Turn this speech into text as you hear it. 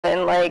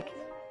And like,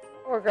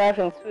 or graph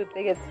and swoop,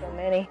 they get so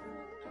many.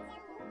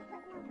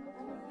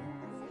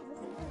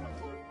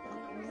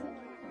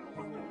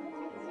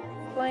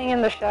 Playing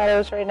in the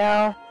shadows right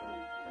now.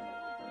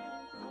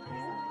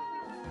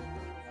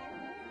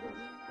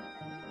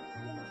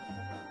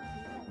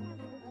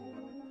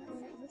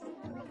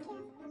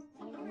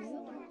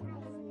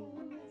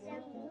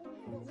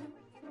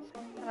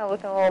 Kind of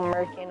looking a little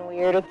murky and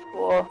weird. It's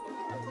cool.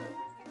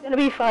 It's gonna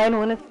be fine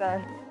when it's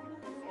done,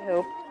 I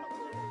hope.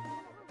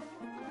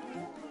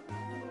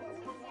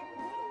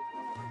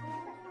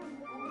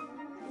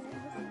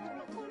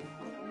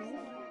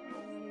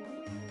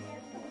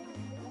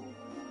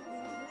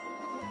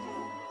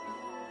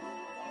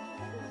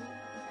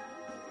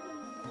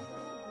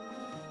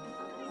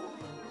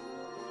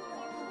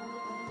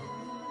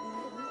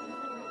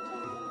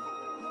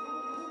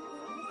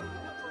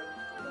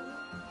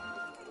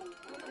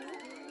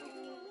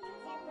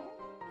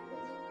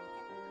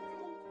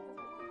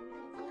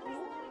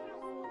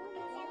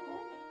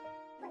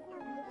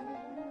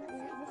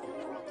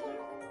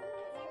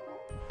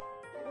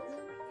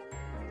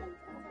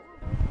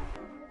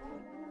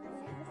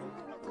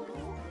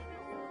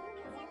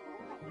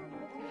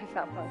 It's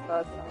not punk saw,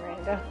 it's some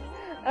random.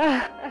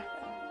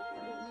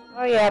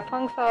 Oh yeah,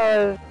 punk saw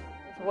is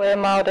way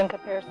mild in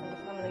comparison to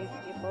some of these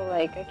people.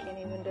 Like, I can't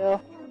even do.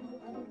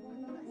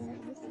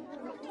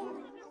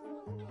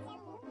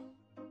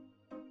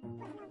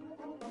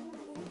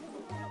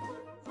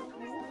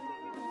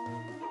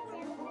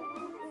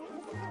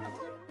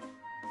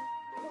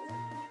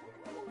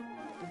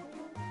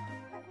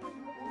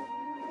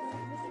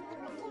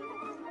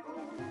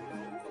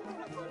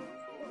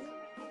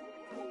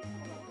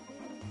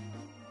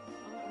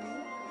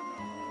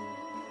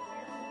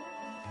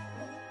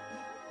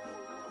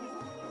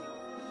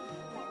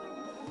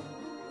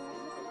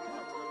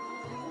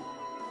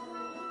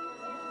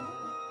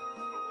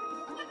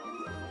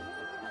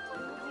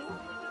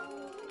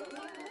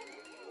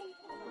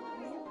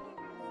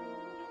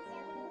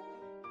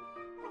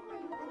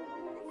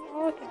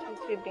 Oh, look at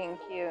you two being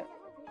cute.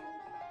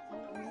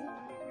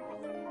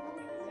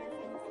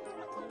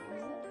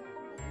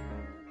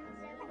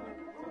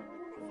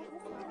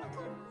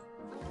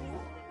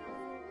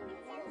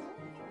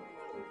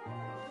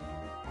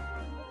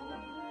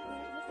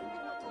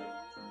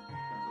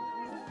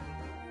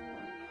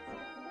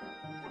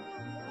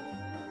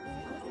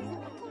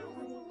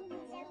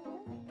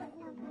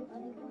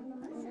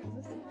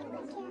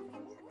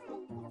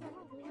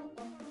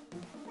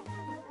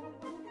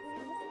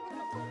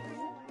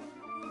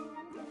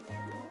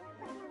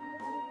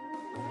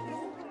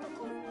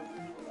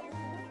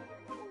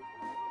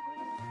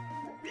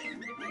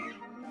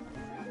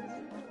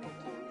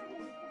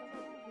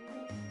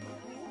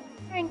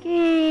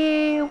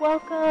 Frankie,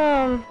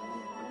 welcome.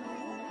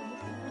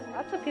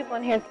 Lots of people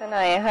in here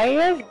tonight. How you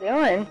guys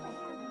doing?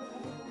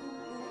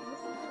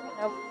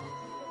 Nope.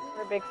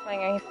 We're big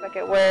swinging. He's stuck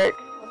at work.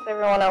 What's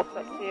everyone else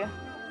up to?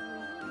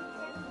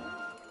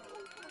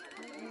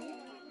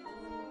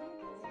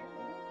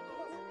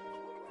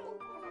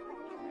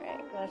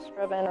 Alright, gonna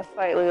scrub in a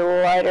slightly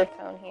lighter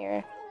tone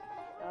here.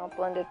 And I'll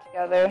blend it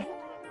together.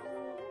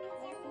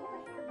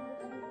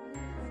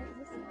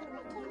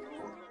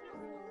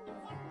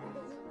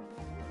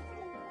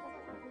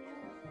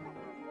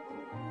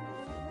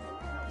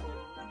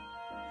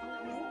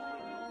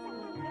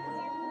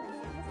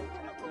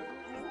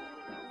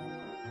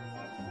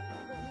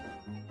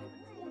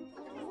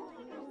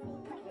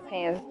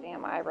 Paint his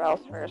damn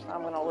eyebrows first,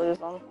 I'm gonna lose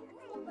them.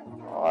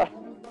 Oh.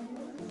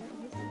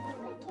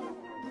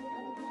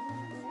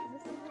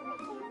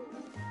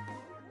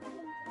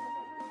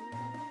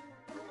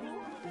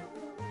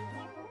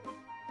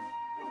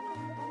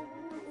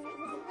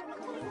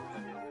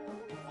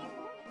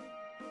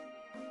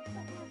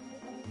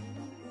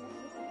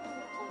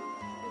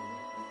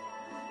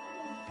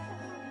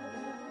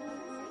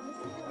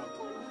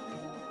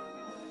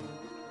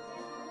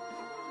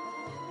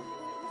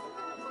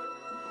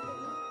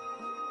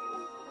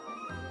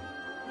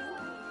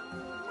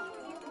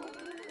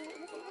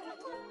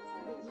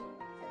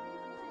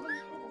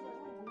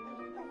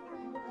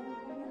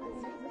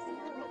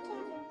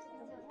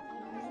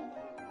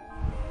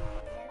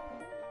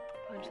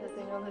 Punch that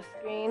thing on the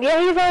screen. Yeah,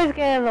 he's always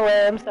getting in the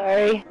way, I'm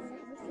sorry.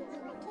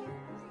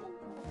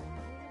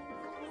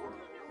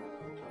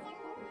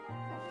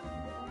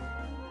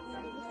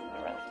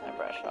 I rinsed my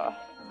brush off.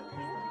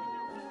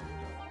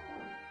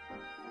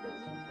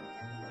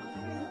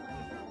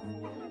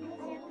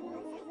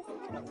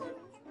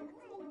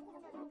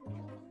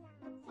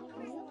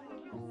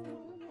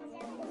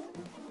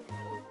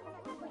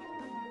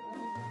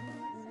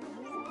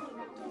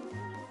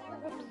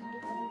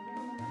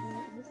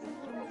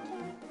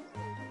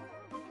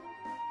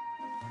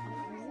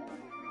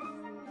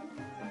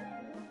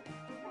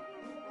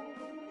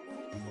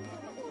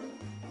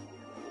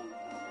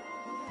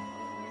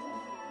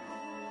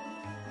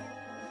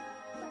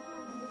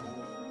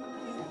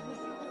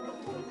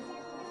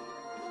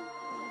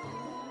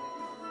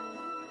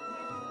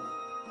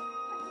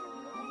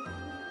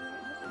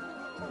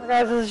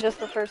 guys, this is just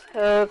the first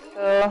coat,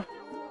 so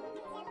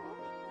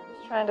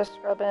just trying to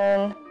scrub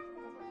in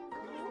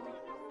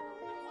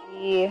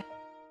the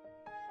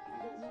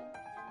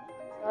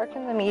dark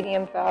and the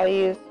medium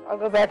values. I'll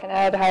go back and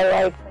add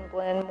highlights and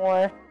blend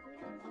more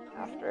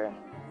after.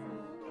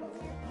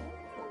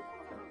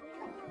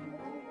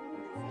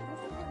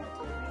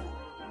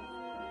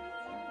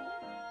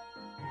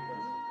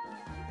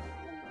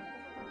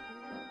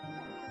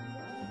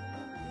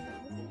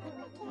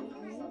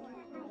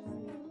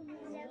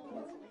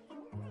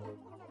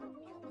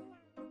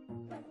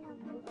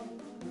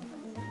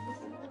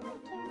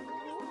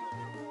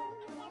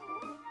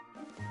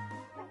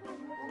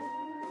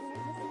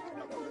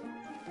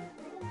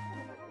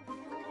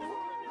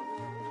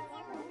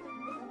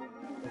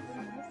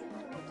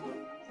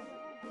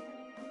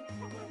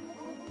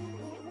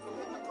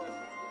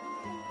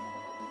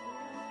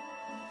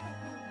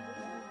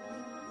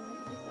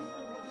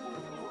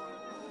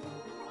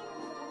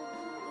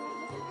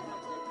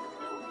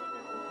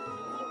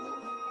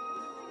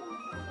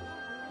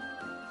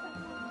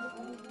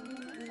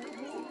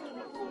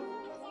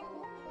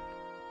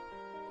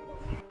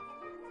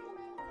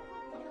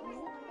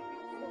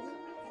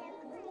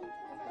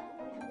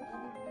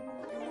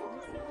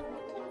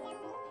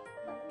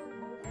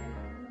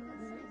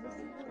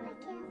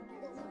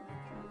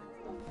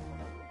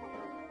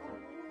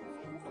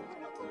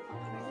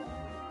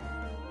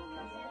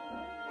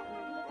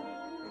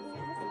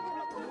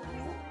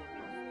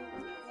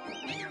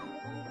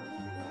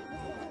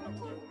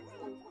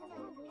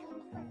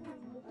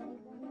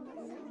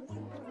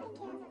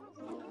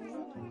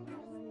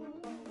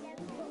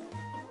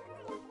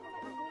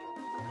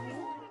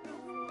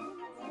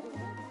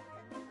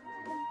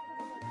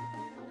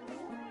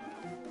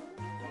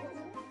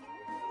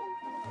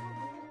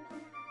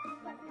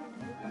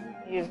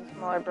 Use a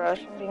smaller brush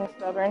and being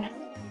stubborn.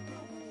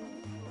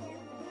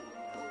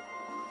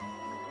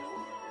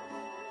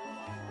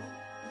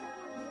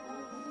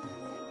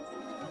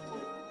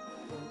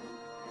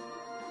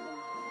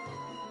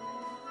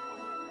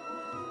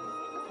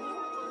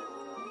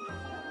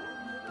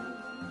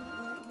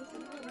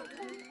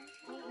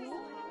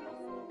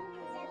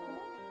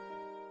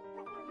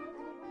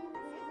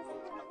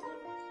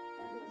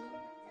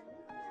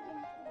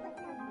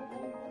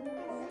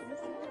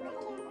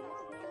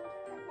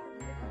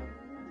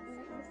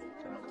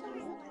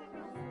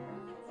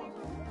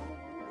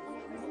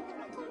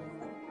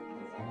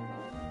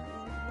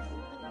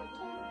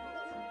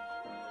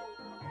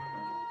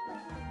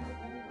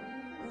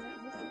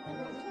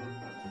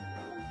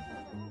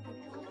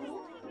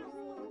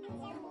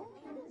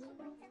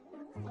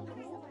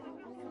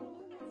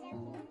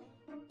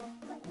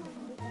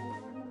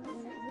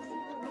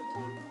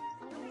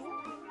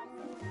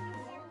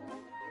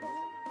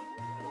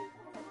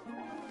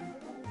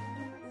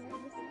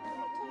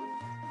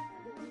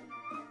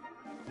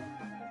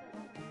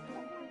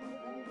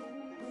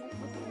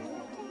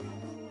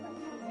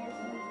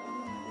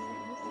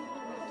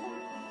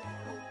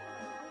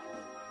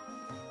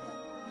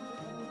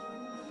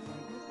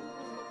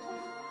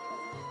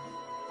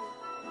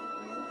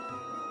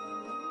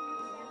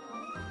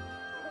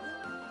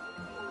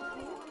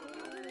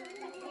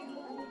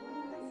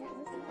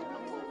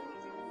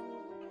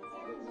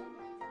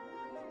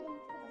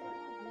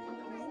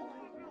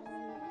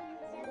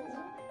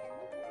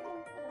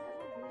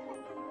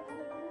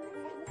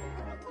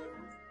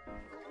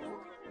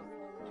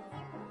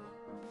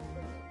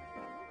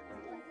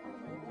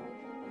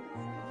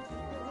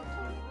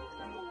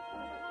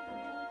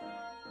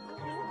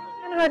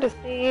 Hard to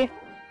see.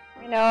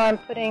 Right now I'm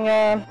putting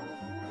a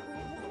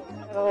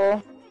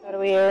little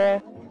shadowy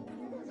area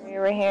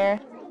right here.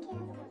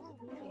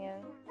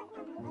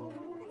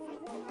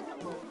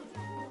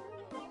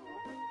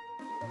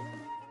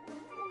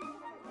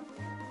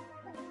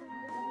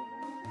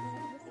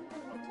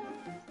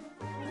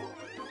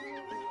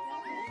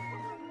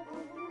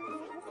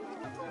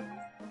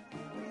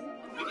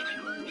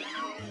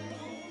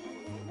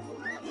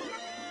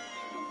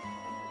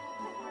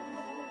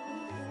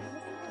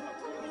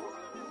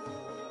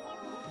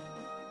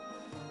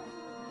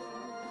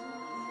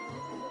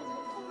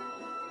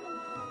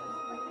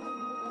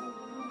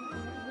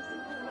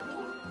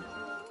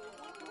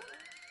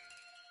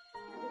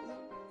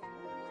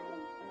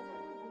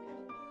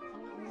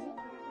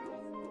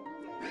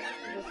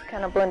 And just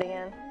kind of blending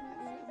in.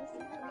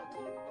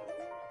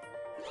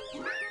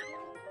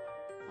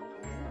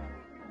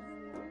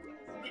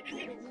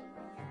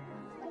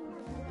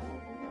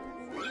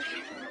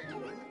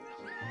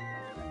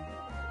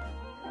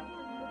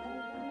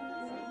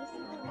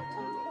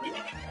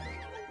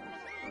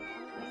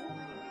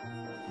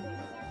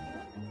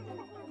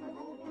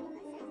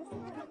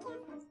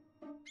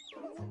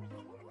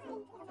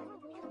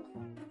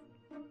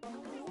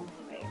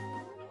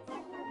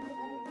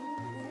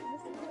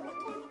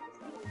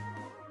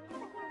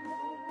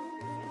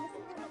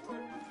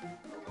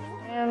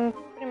 I'm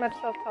pretty much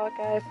self-taught,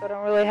 guys, so I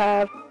don't really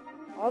have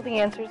all the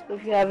answers, but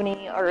if you have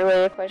any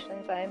art-related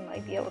questions, I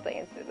might be able to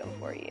answer them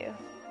for you.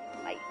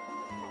 Bye.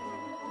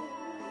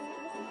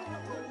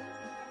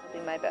 I'll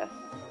do my my best.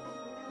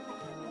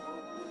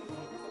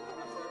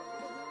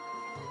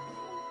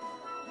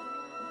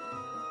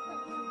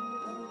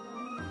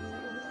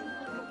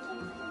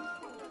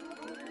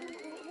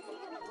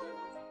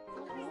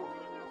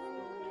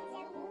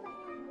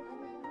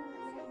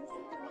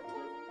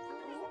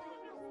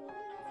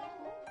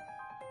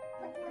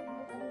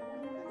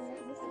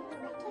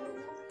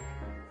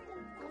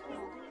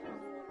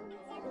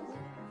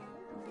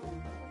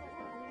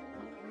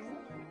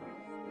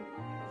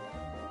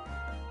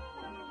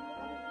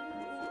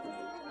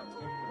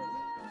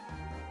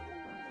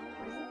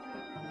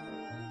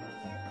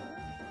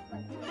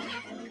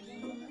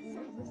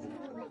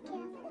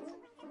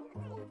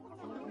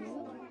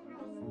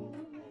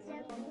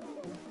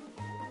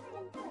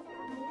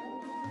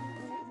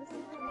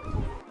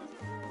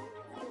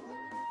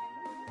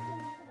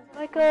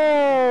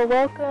 Michael,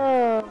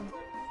 welcome.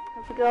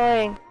 How's it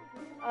going?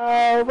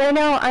 Right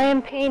now I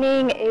am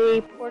painting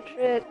a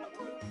portrait.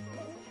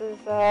 This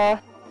is my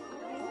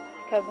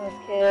cousin's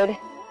kid,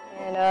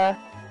 and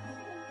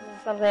this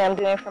is something I'm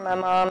doing for my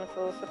mom. It's a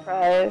little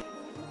surprise.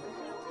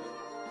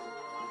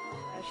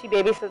 She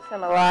babysits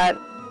him a lot.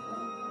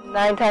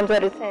 9 times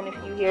out of 10, if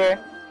you hear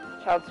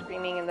a child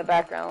screaming in the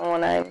background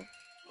when I'm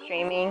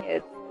streaming,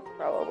 it's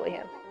probably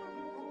him.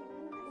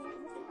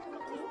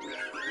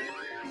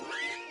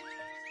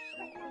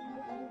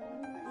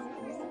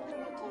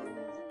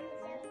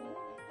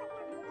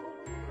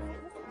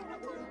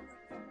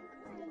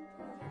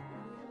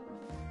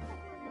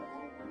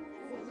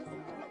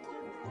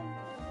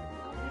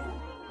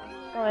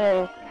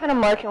 And kind of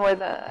marking where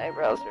the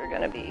eyebrows are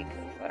going to be,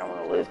 because I don't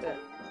want to lose it.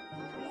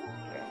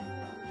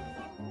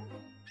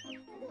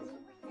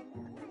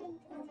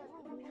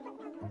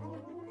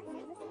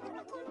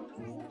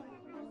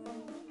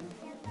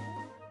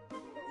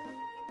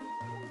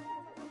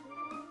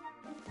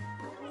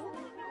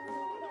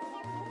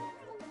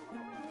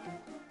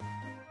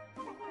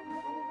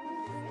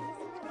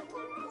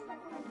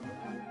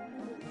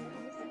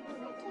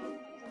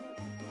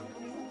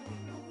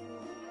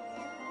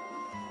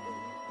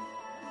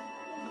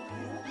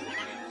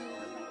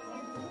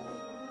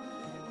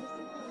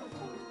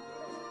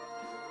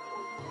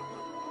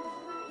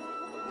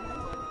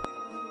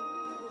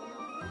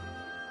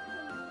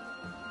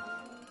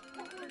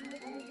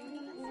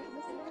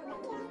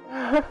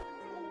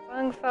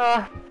 Song's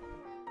off.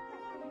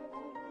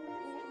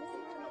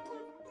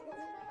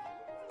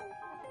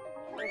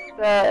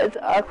 It's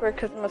awkward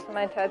because most of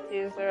my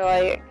tattoos are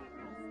like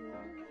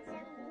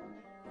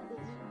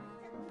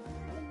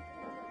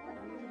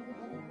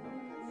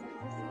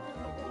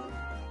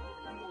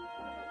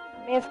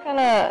I mean, it's kind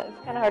of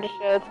hard to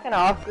show. It's kind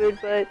of awkward,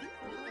 but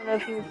I don't know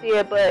if you can see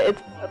it, but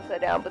it's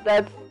upside down. But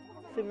that's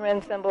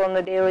Superman symbol on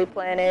the Daily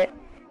Planet.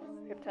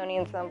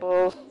 Kryptonian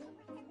symbols.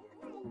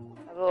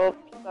 I have little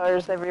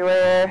stars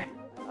everywhere.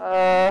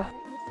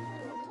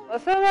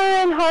 Also,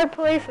 I'm in hard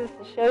places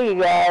to show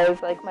you guys,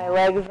 like my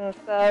legs and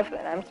stuff,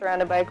 and I'm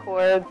surrounded by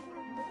cords.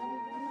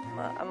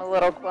 I'm a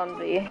little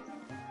clumsy.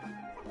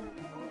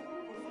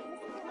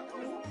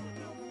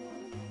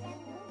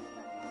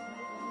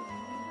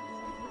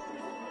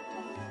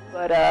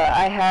 But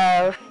I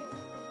have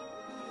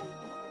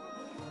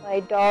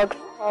my dog's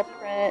paw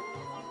print,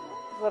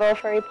 little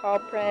furry paw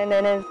print,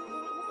 and his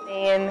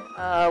name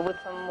with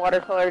some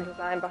watercolor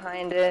design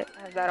behind it.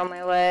 I have that on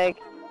my leg.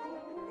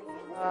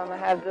 I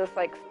have this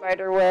like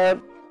spider web,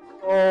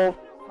 old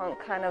punk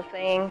kind of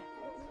thing.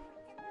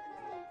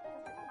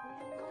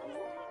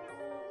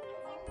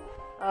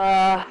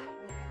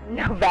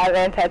 No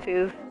Batman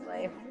tattoos.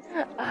 Like,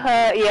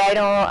 yeah, I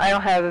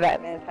don't have a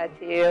Batman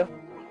tattoo.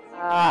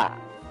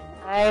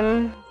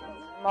 I'm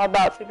all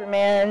about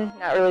Superman,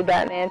 not really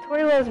Batman.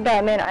 Tori loves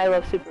Batman, I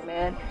love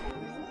Superman.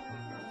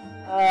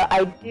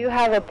 I do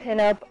have a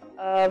pinup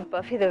of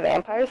Buffy the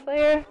Vampire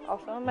Slayer,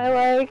 also on my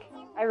leg.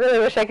 I really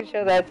wish I could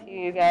show that to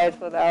you guys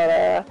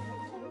without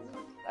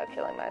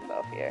killing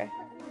myself here.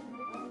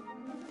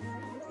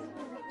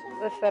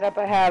 The setup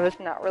I have is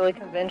not really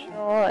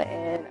conventional,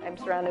 and I'm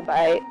surrounded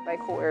by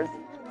cords.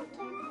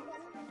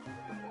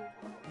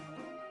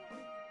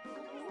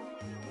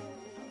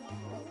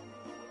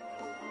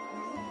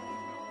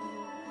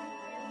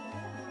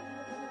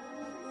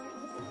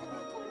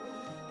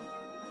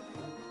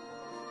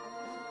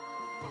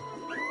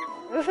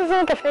 This isn't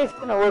what the face is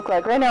gonna look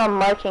like. Right now I'm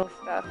marking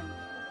stuff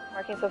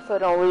so I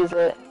don't lose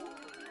it.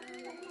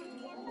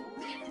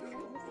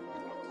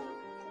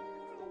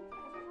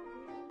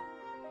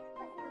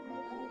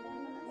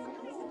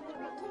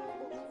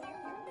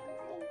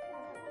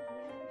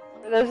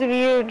 For those of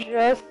you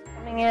just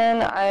coming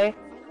in, I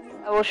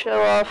will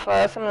show off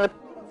some of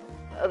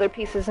the other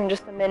pieces in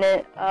just a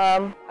minute.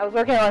 I was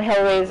working on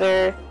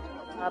Hellraiser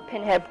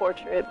Pinhead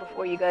portrait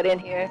before you got in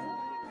here.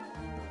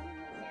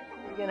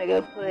 We're gonna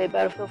go play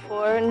Battlefield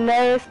 4.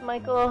 Nice,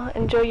 Michael.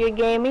 Enjoy your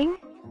gaming.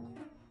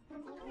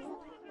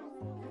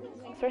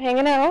 Thanks for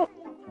hanging out.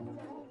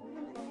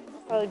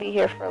 I'll probably be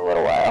here for a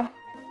little while.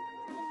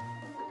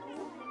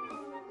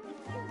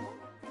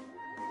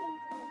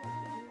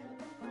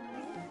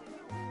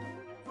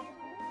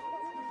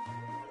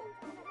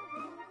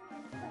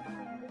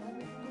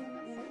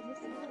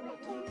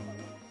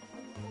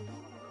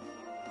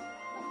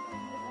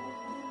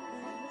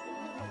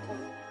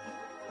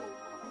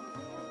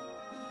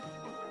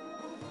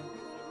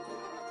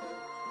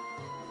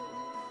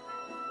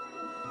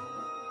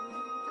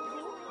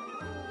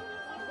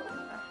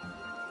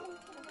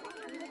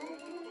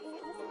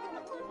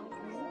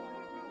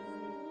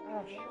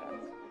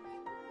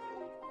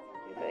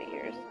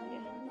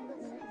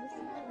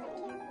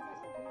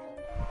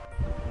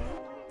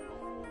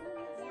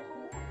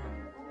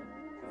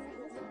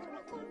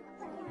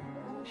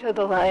 Show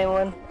the lion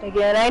one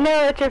again. I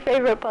know it's your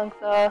favorite punk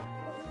saw.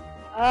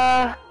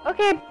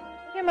 Okay,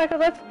 Michael,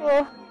 that's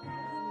cool.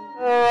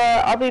 So,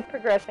 I'll be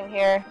progressing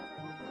here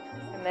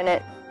in a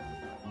minute.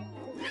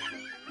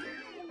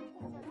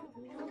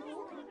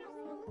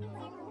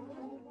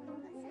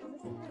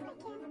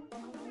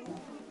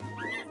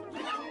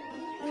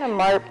 I'm gonna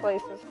mark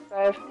places because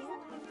I've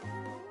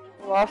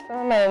lost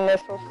some of my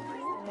initial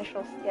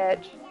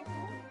sketch.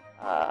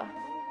 And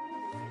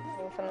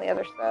some of the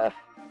other stuff.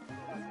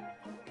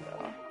 So,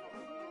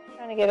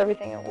 trying to get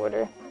everything in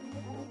order.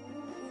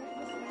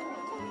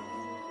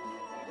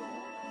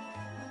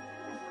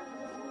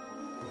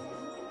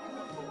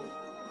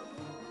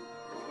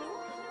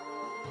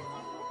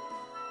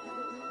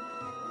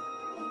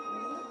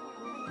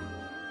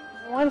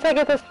 Once I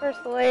get this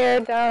first layer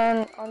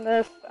down on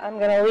this, I'm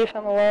going to leave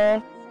him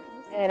alone,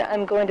 and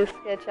I'm going to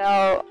sketch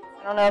out,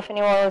 I don't know if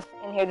anyone was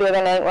in here the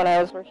other night when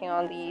I was working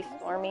on the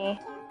Stormy,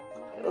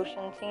 the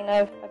ocean scene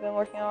I've been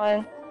working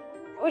on.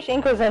 I wish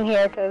Ink was in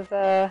here, because,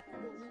 yeah,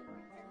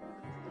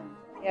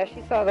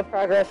 she saw the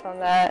progress on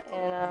that,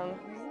 and,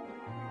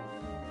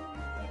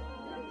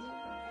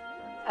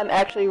 I'm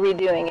actually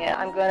redoing it.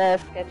 I'm going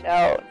to sketch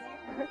out,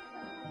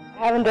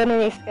 I haven't done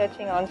any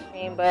sketching on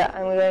stream, but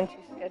I'm going to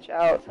sketch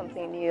out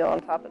something new on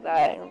top of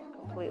that and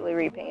completely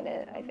repaint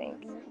it, I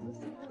think.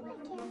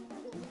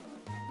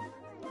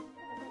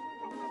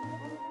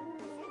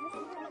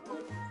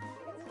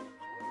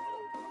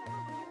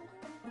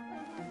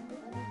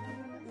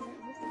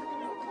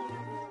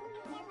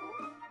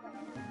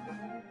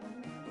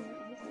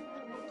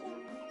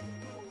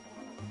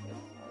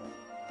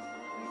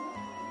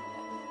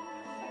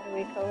 How do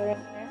we color in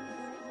here?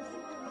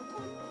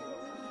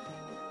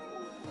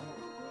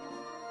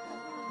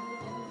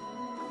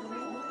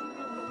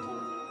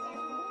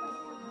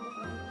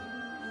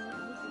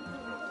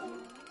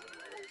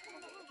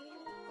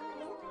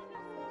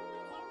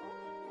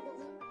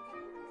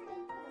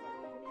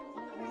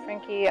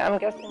 Frankie, I'm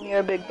guessing you're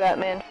a big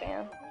Batman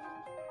fan.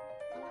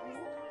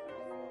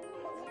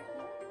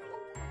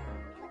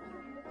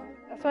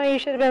 That's why you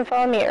should have been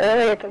following me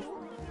earlier, because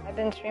I've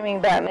been streaming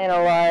Batman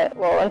a lot.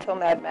 Well, until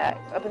Mad Max.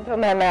 Up until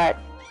Mad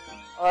Max,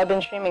 all I've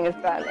been streaming is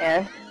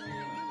Batman.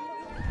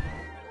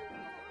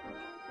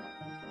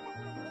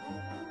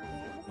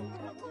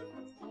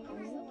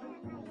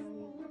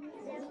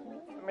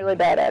 I'm really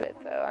bad at it,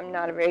 though. I'm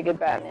not a very good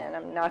Batman.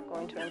 I'm not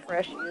going to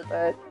impress you,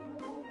 but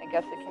I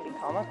guess it can be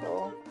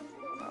comical.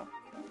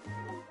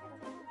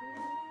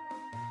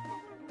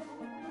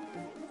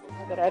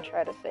 But I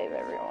try to save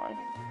everyone.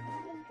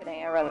 Just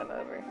kidding, I run them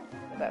over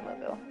with that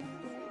Batmobile.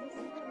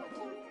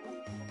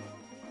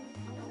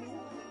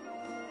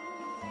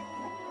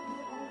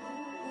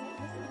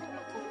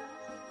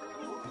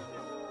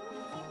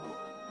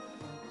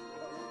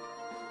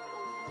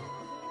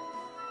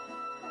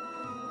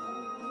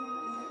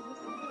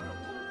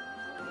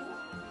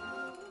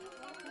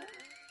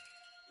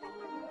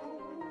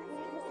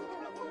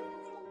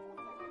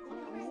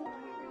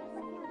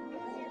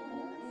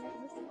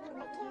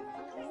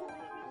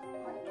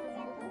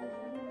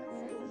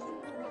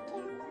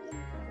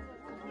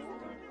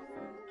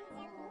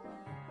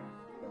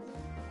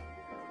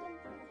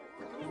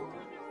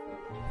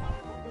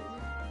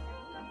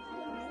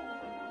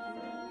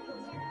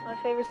 My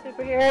favorite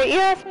superhero? You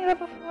asked me that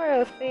before.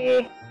 Let's see.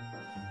 I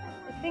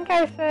think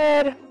I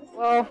said,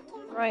 well,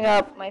 growing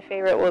up, my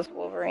favorite was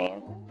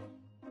Wolverine.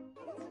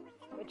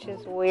 Which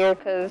is weird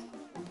because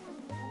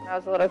when I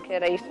was a little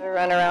kid, I used to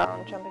run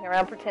around, jumping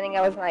around, pretending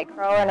I was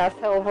Nightcrawler, and I was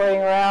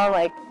teleporting around.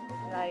 Like,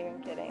 I'm not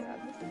even kidding.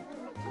 That's how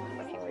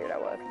fucking weird I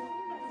was.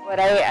 But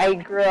I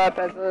grew up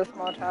as a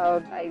small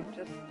child. I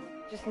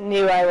just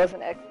knew I was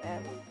an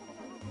X-Man.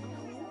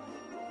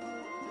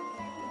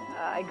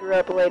 I grew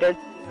up later to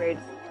be very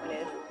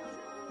disappointed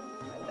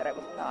that I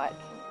was not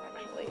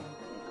actually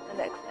an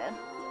X-Man.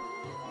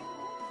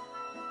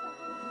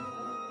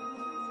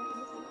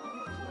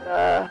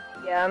 But,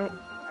 yeah,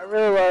 I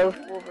really love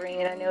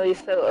Wolverine. I know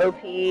he's so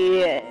OP,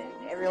 and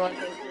everyone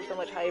thinks there's so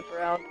much hype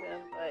around him,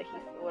 but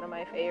he's still one of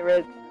my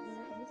favorites.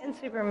 And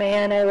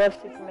Superman, I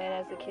loved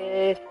Superman as a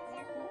kid.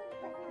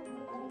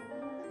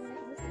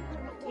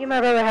 Me and my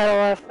brother had a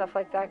lot of stuff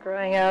like that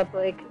growing up,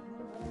 like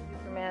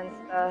Superman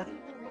stuff.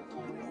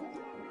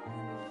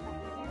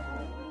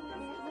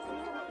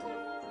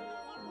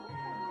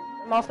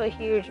 I'm also a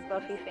huge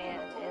Buffy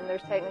fan, and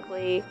there's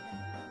technically,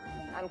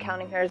 I'm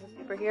counting her as a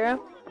superhero.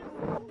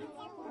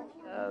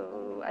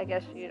 So I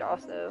guess she'd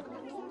also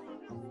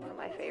one of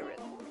my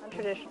favorites.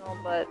 Untraditional,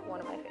 but one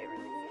of my favorites.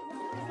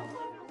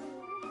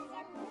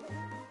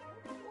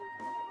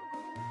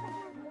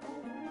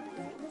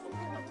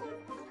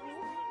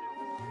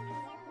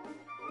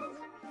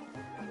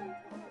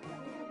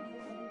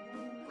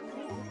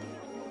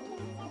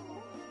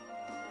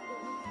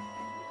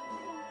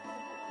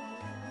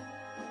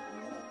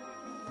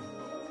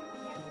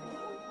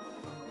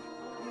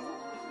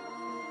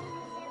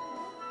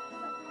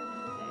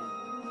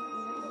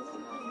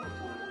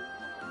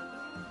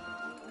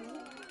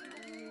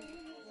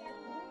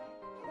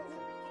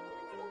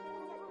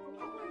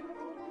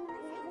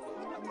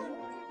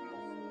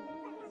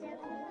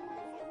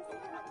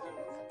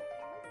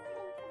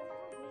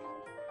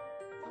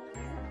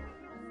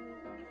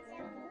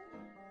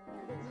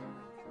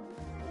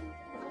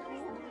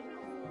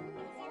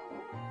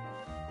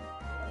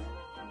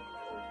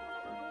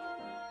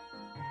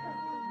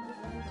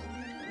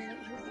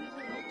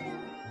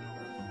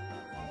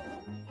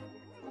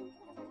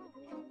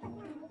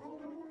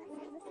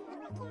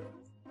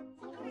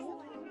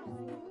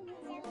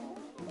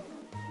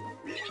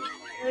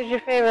 Who's your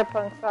favorite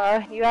punk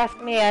star? You asked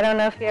me, I don't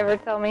know if you ever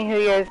tell me who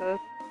yours is.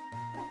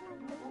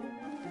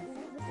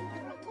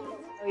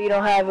 Oh, you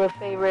don't have a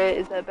favorite,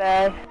 is that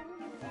bad?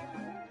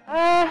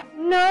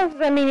 No, does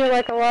that mean you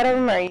like a lot of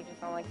them, or you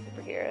just don't like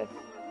superheroes?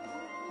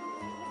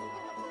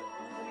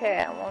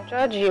 Okay, I won't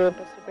judge you,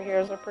 but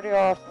superheroes are pretty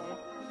awesome.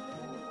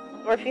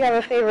 Or if you have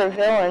a favorite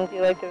villain, do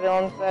you like the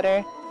villains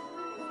better?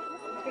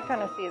 I can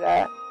kind of see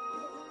that.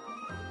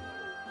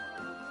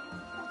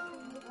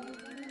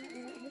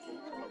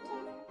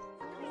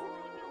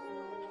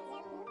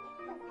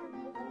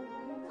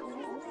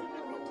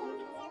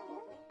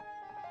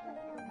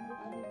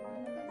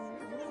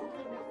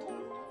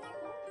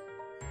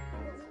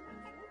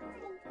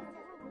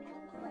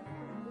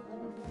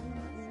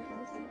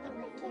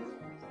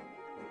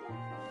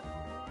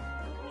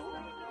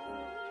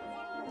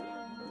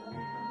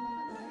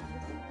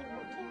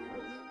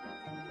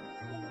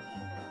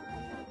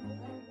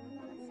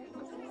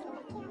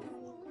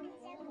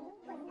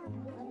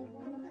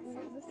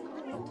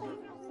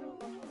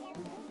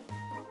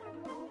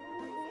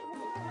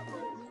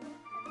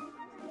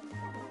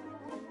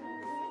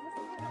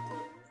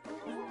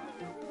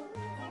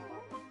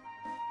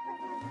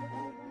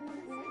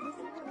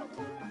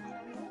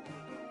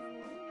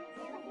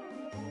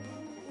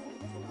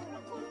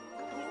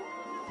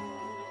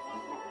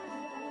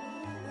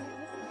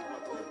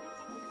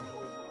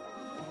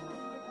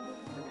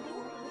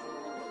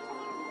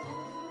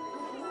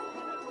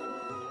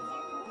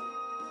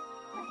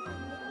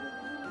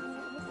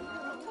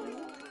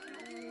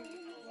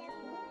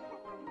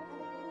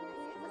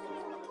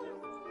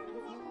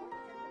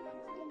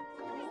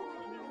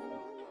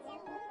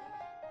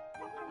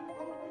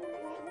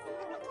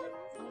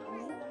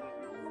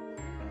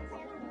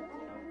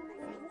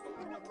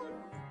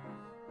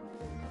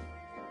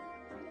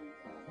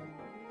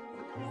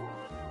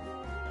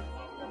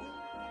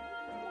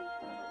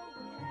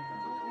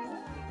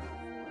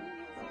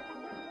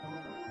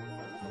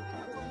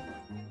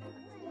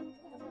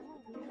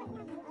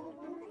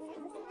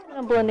 Kind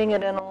of blending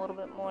it in a little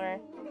bit more in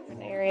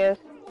different areas.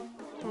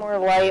 Some more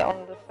light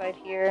on the side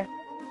here.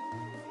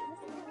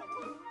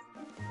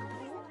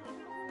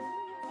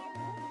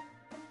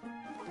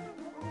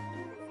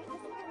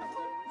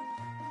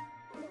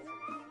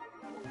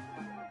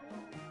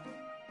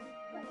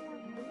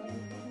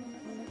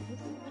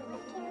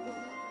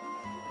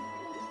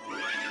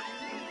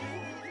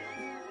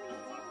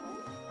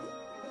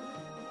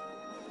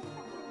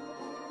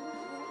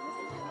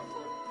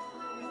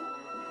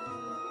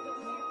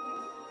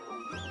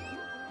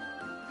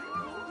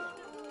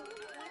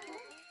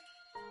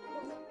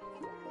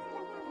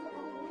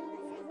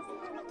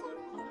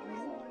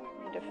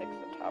 To fix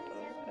the top of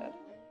his head.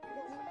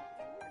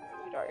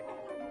 Too dark.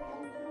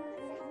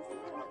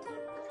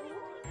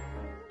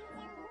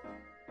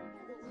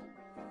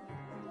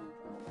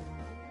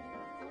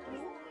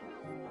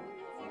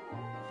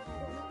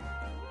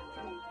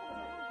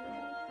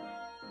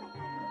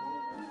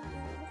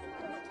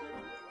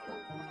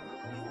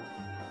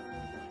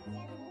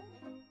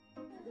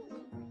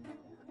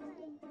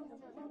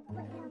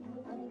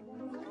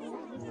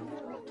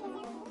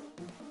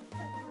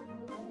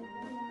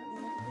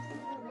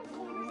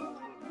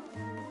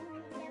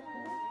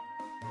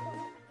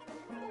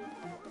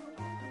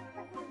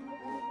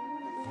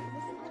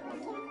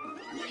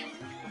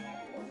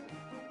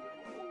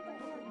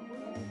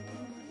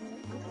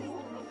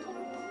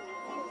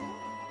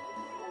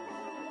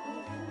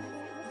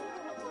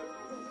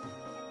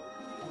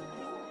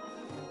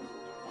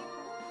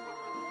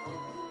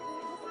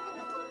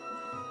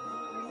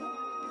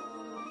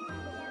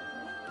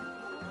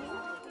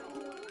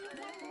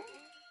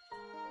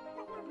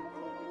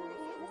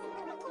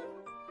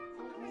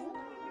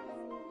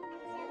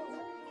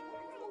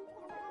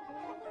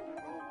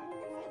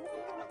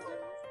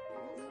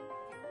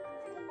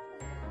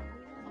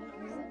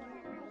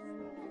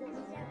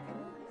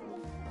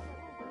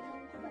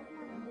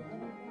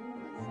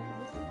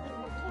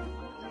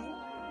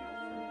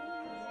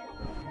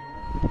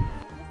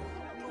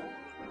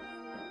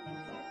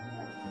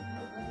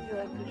 You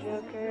like the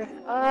Joker?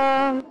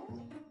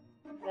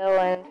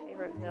 Villain,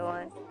 favorite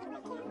villain.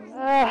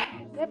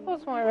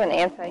 Deadpool's more of an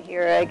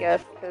anti-hero, I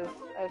guess, because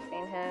I've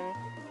seen him.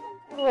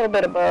 A little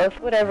bit of both,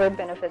 whatever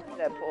benefits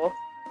Deadpool.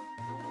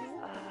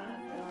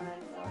 Villain.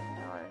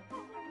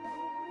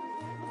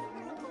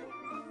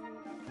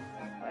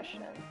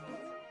 Question.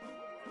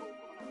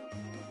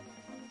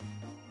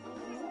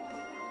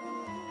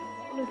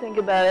 Let me think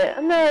about it.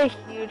 I'm not a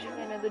huge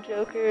fan of the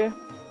Joker.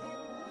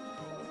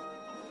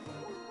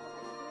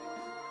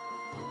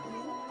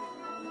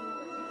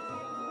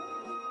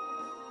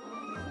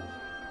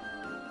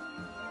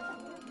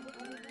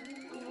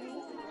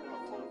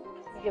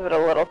 Give it a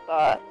little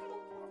thought.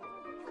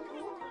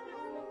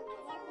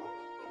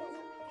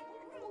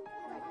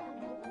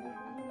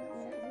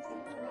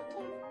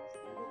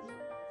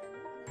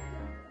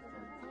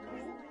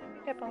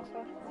 Okay,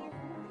 bonsoir.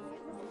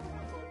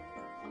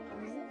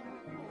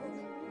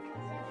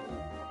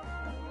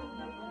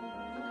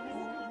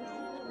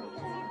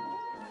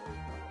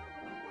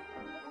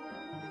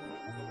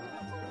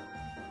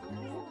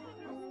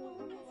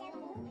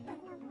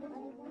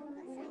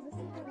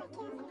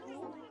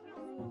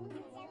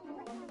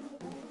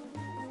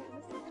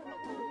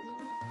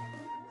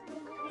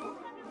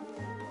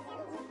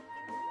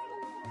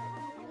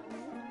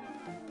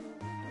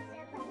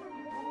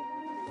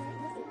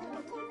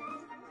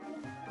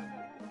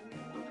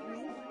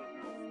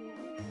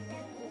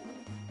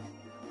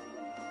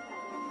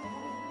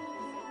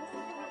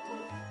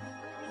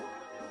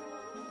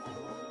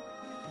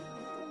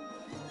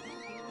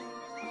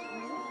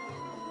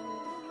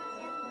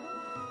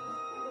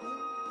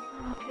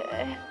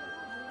 Okay.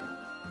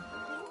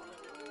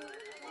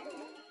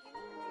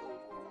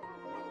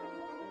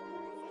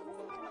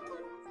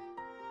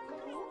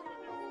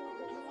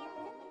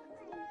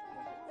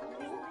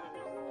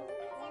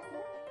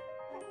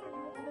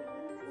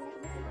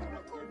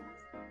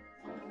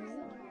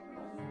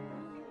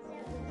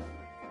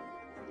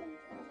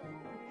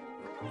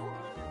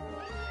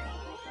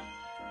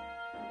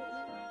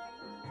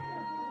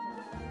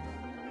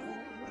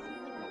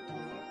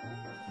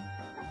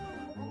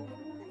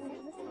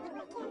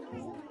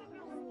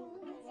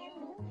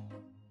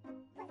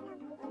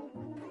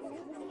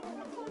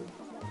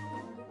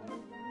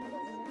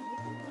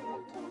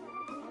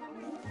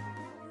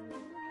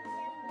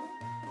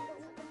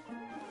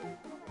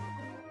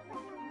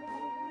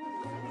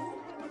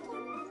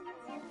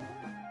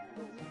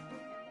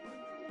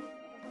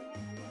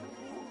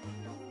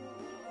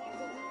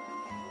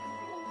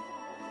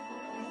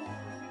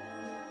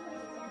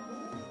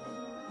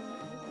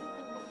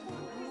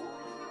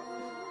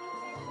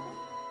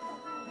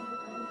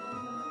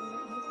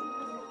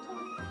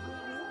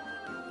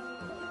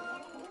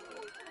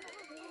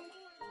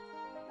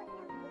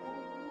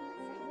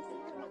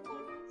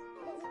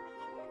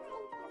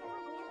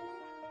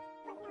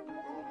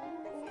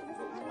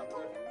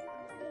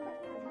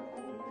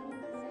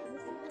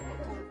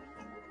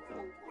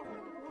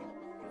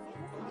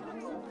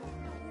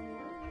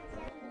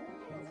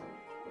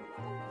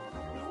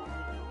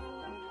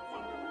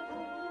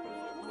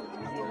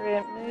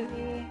 Favorite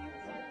movie?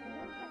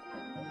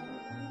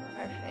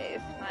 Our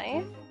face,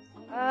 nice.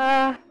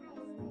 I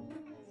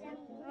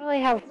don't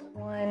really have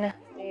one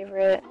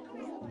favorite.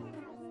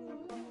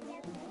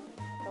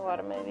 It's a lot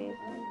of movies.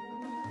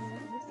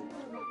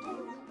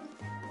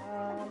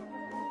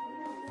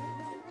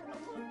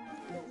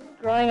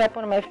 Growing up,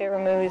 one of my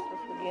favorite movies was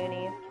The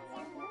Goonies.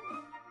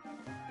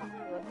 I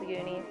love The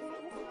Goonies.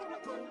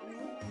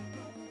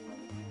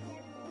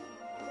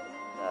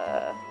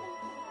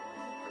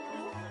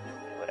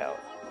 What else?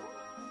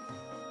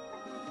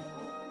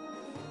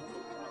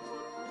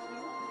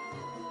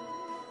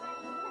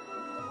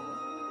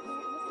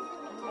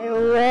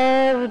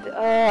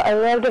 I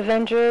loved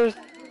Avengers.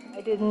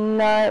 I did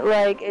not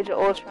like Age of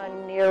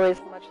Ultron nearly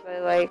as much as I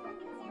liked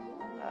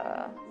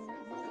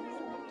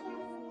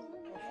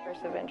the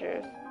first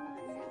Avengers.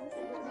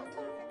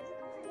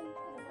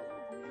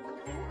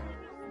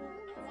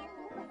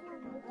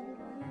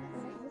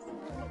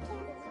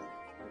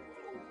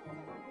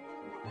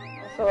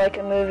 Also like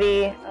a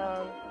movie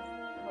called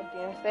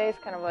Doomsday. It's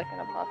kind of like an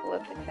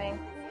apocalyptic thing.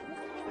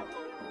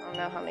 I don't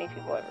know how many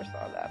people ever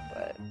saw that,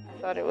 but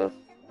I thought it was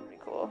pretty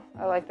cool.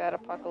 I like that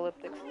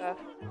apocalyptic stuff.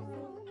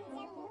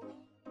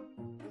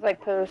 It's like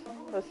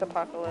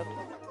post-apocalypse.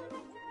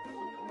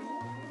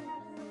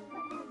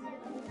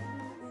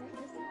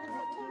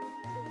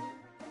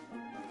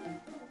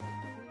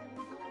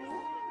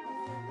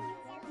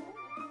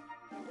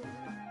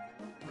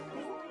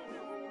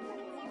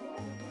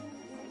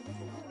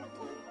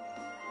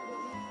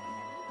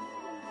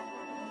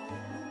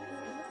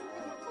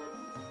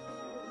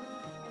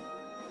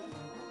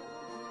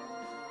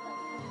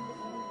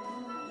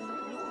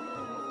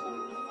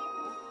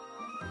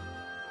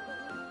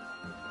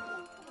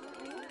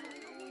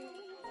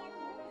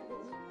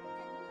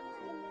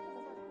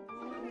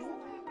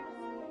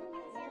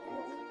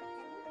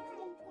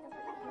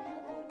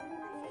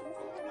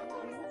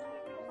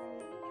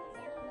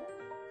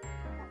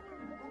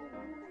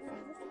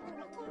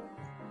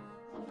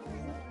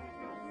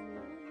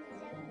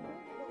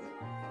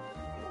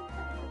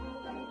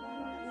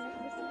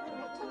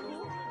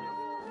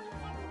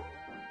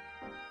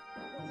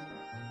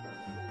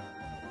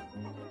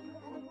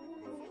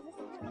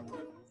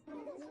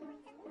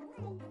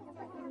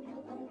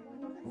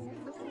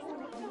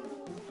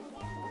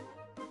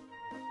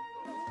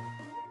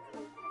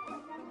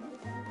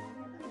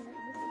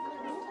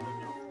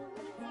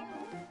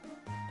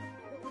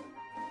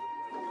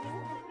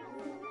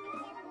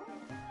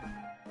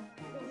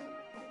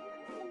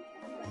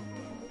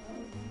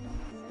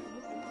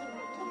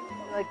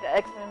 I like the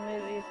X-Men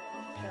movies.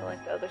 I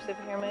like the other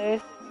superhero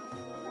movies.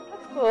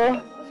 That's cool.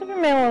 The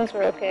Superman ones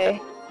were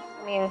okay.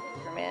 I mean,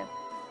 Superman.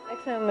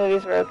 X-Men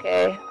movies were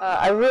okay.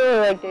 I really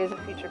like Days of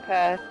Future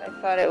Past. I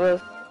thought it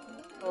was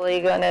totally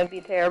gonna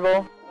be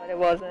terrible, but it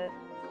wasn't.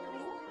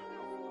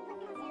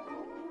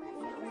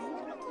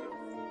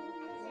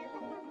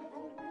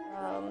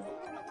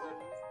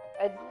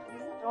 I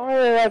don't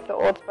really like the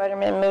old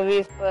Spider-Man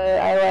movies, but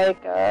I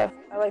like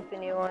the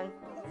new one.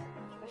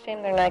 It's a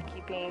shame they're not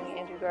keeping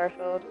Andrew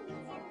Garfield.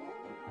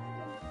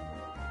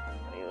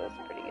 But he was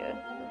pretty good.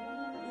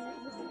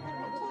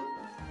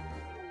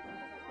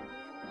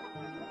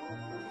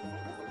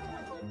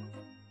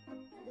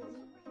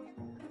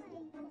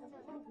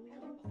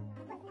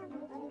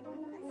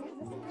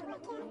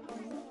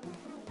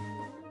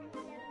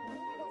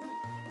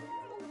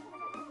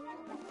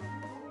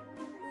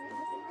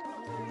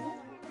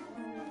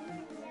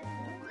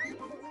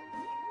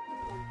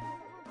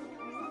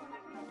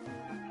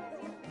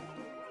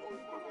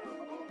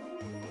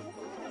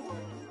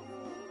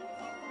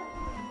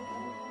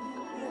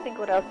 think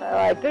what else I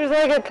like. There's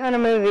like a ton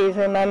of movies,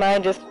 and my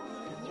mind just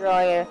is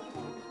drawing an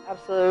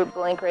absolute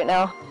blank right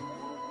now.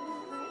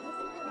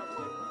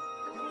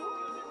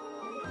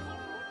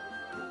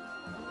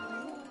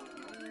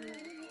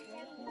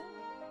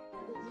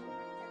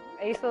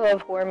 I used to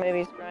love horror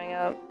movies growing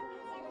up.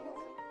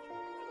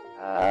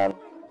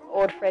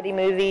 Old Freddy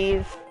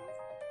movies.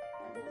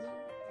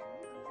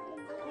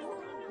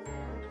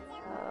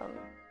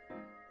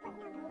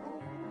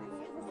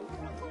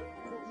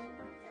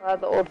 A lot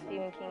of the old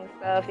Stephen King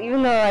stuff.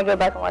 Even though I go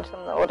back and watch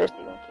some of the older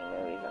Stephen King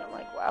movies, and I'm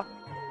like, wow,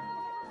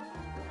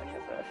 what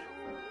is this?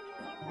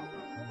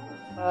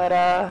 But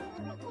I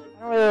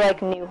don't really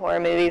like new horror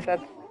movies.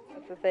 That's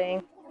the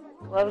thing.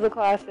 Love the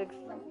classics.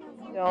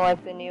 Don't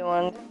like the new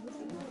ones.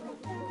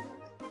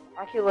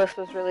 Oculus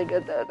was really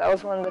good though. That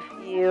was one of the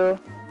few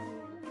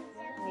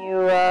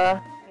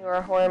newer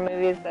horror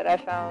movies that I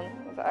found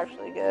was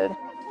actually good.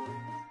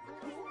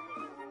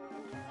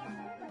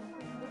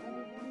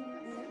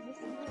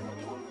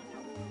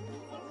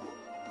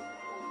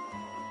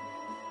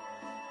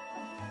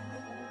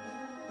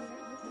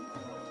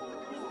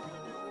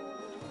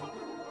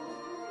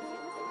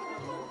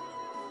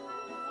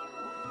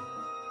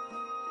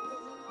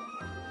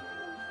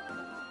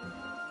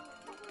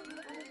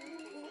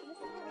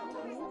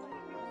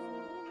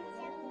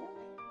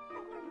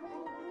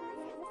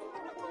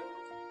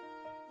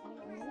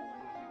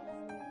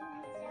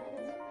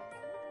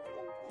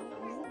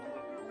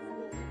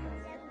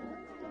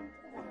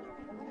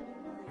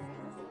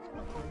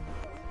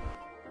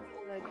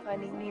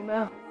 Finding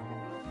Nemo.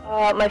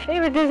 My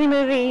favorite Disney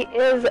movie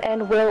is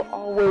and will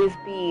always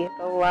be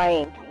The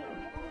Lion King.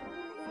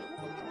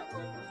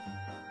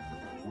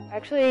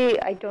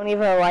 Actually, I don't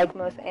even like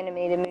most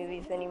animated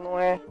movies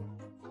anymore.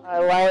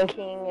 Lion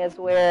King is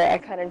where I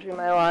kind of drew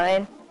my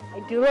line. I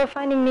do love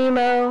Finding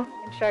Nemo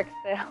and Shark's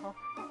Tale,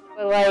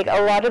 but like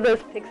a lot of those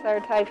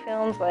Pixar type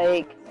films,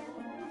 like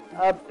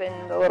Up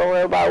and the Little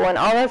Robot one,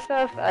 all that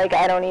stuff, like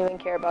I don't even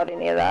care about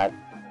any of that.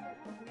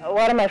 A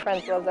lot of my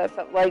friends love that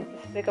stuff, like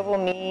Despicable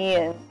Me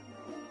and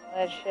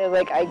that shit.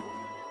 Like, I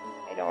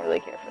don't really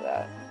care for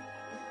that.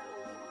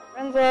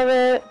 Friends love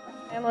it.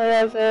 Family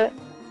loves it.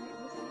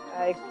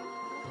 I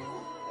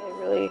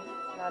really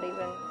not even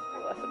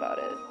care less about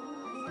it.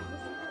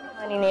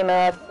 Finding Nemo,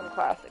 that's some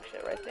classic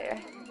shit right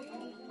there.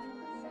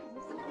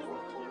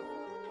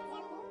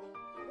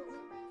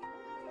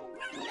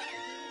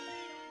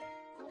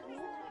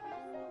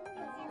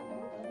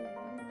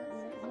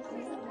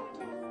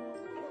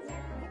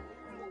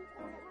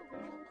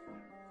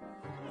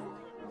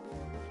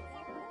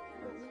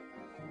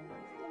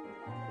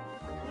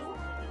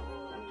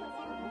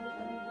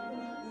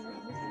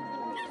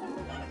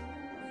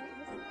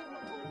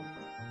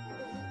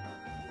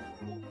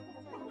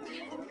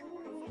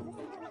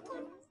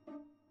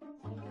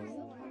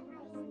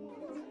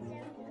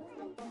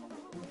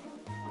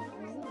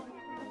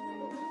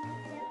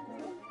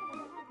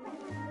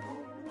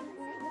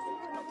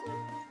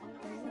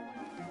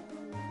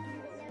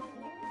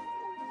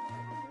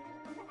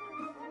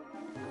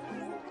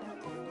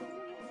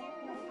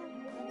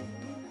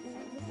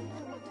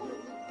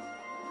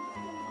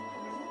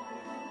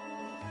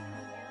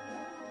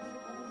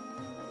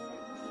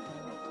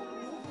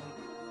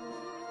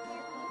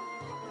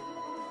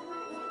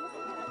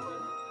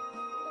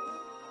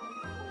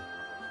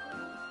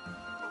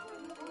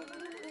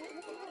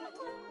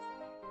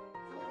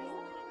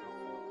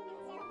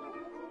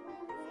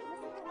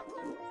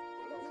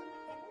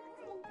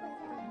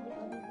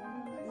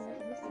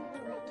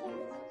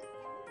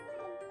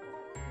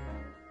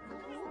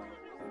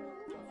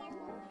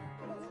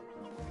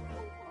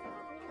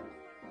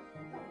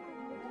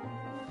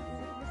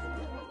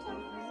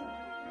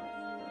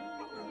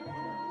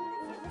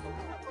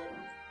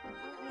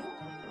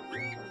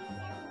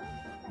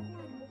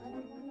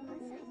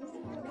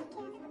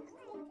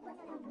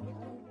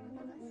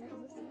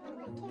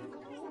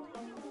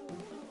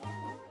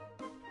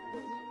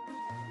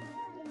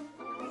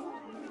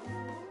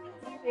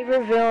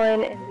 Favorite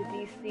villain in the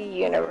DC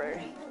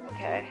universe.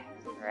 Okay,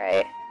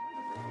 right.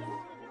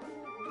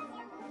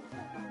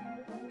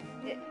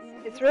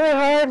 It's really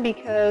hard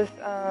because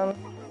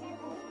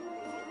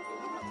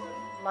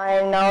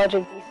my knowledge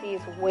of DC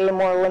is way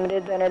more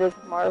limited than it is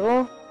of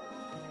Marvel.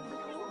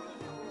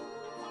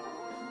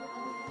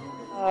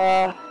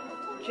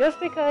 Just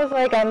because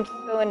like I'm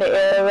so into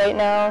Arrow right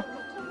now,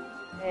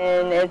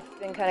 and it's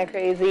been kind of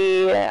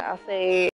crazy. I'll say